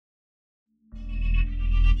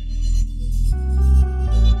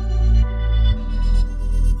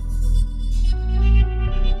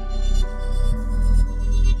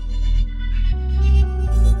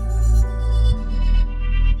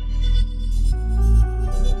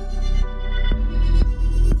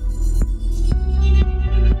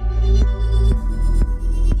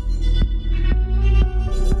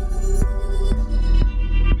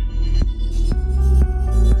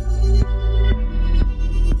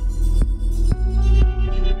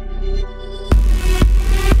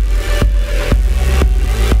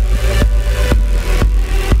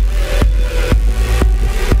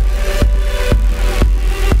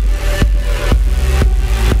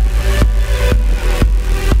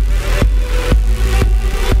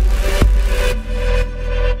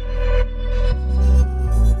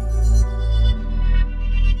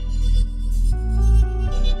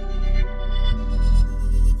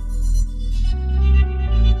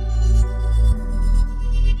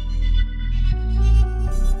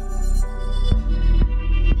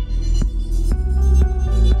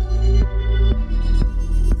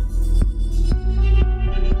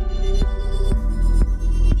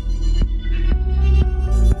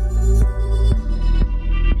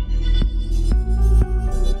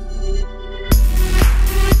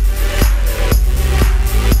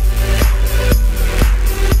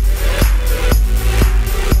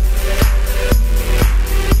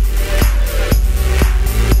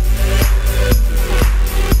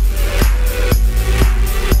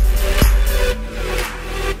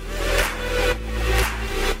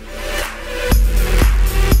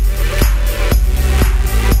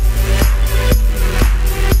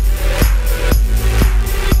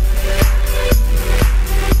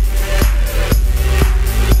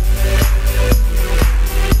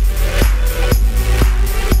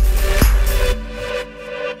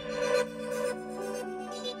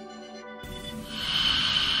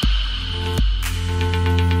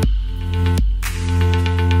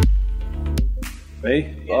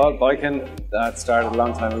Me? Well, biking, that started a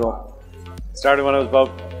long time ago. Started when I was about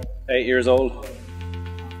 8 years old.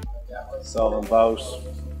 So I'm about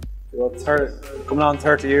 30, coming on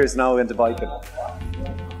 30 years now into biking.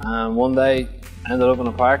 And one day, ended up in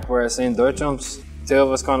a park where I seen dirt jumps. Two of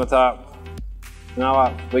us kind of thought, you know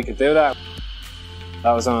what, we could do that.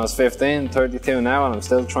 That was when I was 15, 32 now, and I'm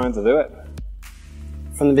still trying to do it.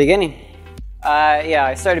 From the beginning? Yeah,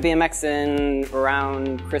 I started BMXing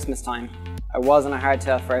around Christmas time. I was on a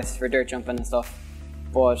hardtail first for dirt jumping and stuff,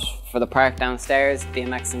 but for the park downstairs,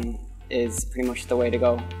 BMXing is pretty much the way to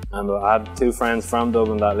go. And I had two friends from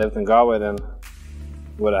Dublin that lived in Galway then,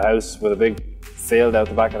 with a house, with a big field out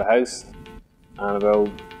the back of the house. And about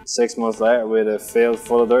 6 months later, we had a field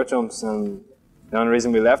full of dirt jumps, and the only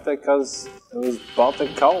reason we left it because it was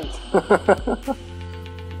Baltic cold.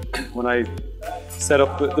 When I set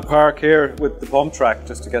up the park here with the pump track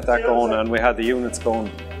just to get that going, and we had the units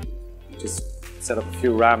going, just set up a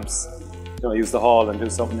few ramps, you know, use the hall and do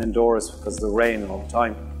something indoors because of the rain all the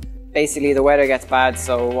time. Basically the weather gets bad,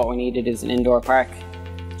 so what we needed is an indoor park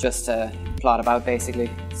just to plot about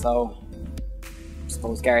basically. So I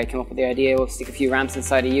suppose Garry came up with the idea, we'll stick a few ramps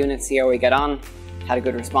inside a unit, see how we get on. Had a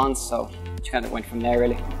good response, so it kind of went from there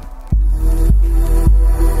really.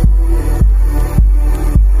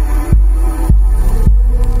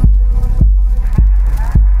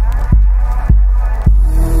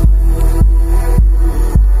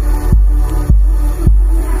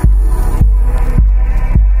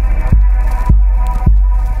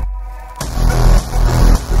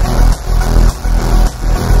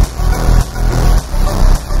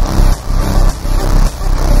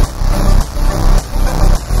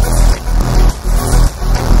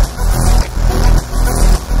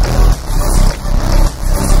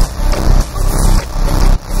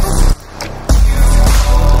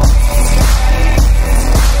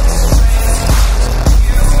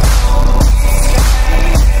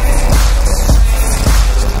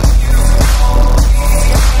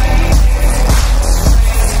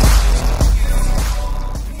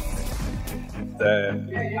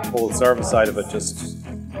 The whole service side of it just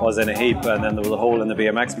was in a heap, and then there was a hole in the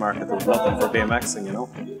BMX market. There was nothing for BMXing, you know.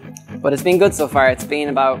 But it's been good so far. It's been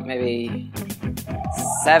about maybe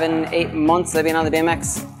 7, 8 months I've been on the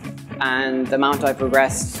BMX, and the amount I've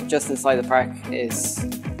progressed just inside the park is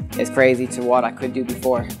crazy to what I could do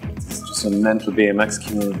before. It's just a mental BMX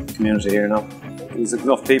community here now. There's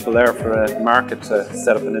enough people there for a market to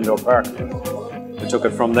set up an indoor park. We took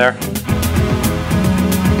it from there.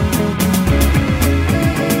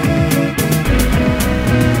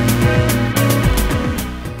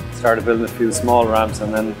 Started building a few small ramps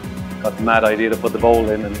and then got the mad idea to put the bowl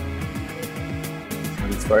in, and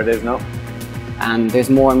it's where it is now. And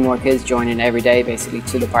there's more and more kids joining every day basically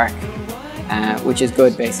to the park, which is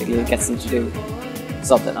good basically. It gets them to do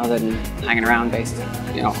something other than hanging around basically,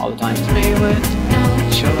 you know, all the time.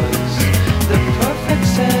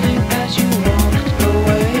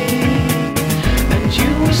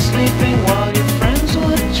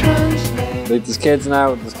 Like there's kids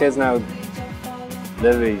now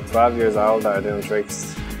literally 12 years old that are doing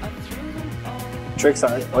tricks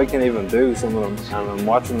that I can't even do, some of them, and I'm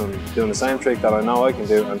watching them doing the same trick that I know I can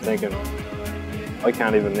do and thinking I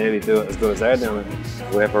can't even nearly do it as good as they're doing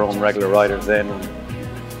it. We have our own regular riders in and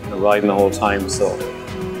they're riding the whole time, so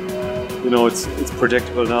you know it's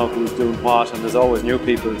predictable now who's doing what, and there's always new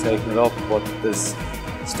people taking it up, but there's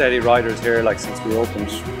steady riders here, like since we opened,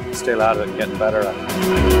 still at it and getting better at it.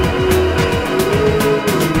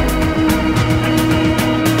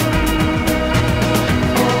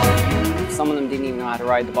 Some of them didn't even know how to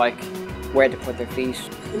ride the bike, where to put their feet.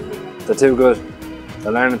 They're too good.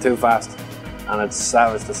 They're learning too fast, and it's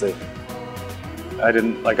savage to see. I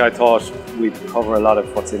thought we'd cover a lot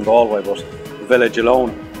of what's in Galway, but the village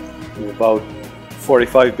alone, we have about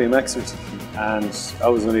 45 BMXers, and I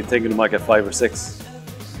was only thinking I might get 5 or 6.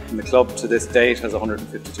 And the club to this date has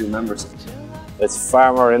 152 members. It's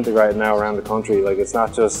far more integrated now around the country. Like it's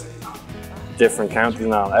not just different counties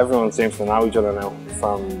now. Everyone seems to know each other now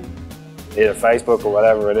from either Facebook or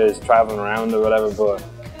whatever it is, traveling around or whatever. But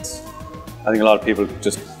I think a lot of people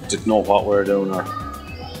just didn't know what we were doing, or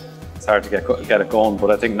it's hard to get it going. But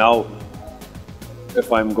I think now,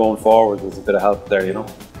 if I'm going forward, there's a bit of help there, you know.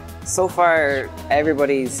 So far,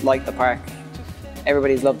 everybody's liked the park.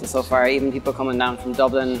 Everybody's loved it so far. Even people coming down from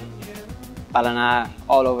Dublin, Ballina,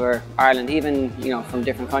 all over Ireland, even from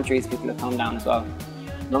different countries, people have come down as well.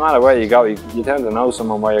 No matter where you go, you tend to know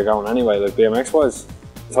someone where you're going anyway. Like BMX was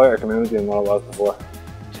a tighter community than what it was before,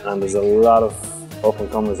 and there's a lot of up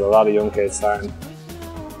and comers, a lot of young kids starting.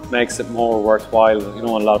 Makes it more worthwhile, and a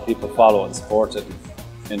lot of people follow and support it.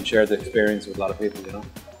 and share the experience with a lot of people, you know.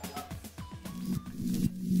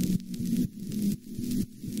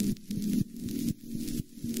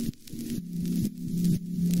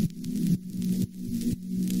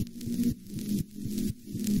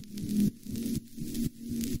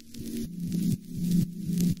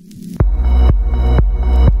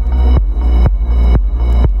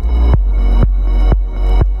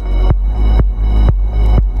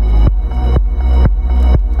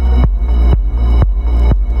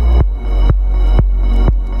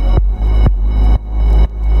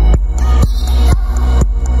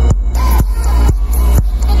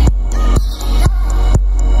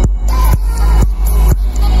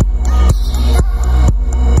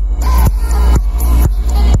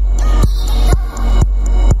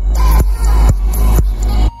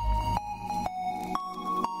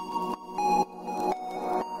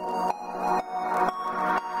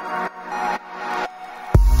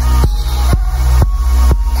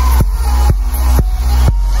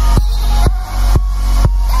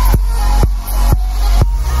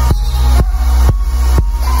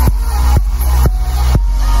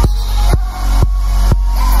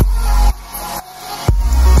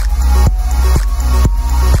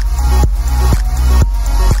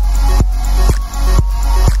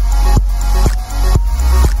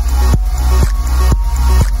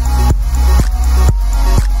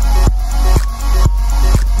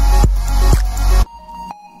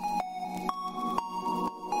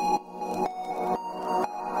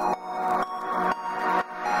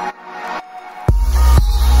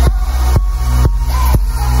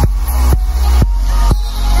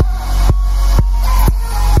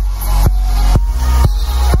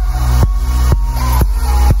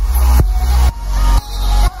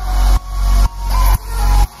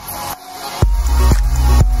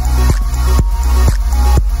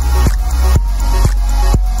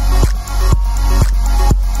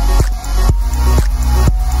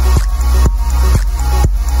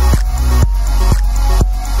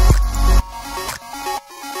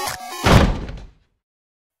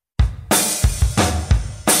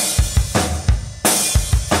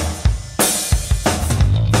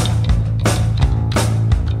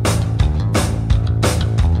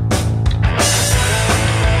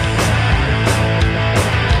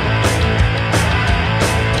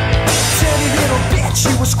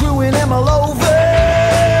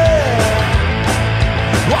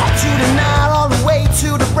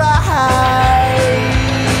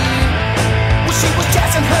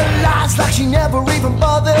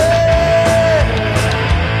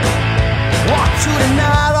 Walk to the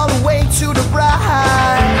night all the way to the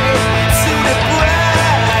bride.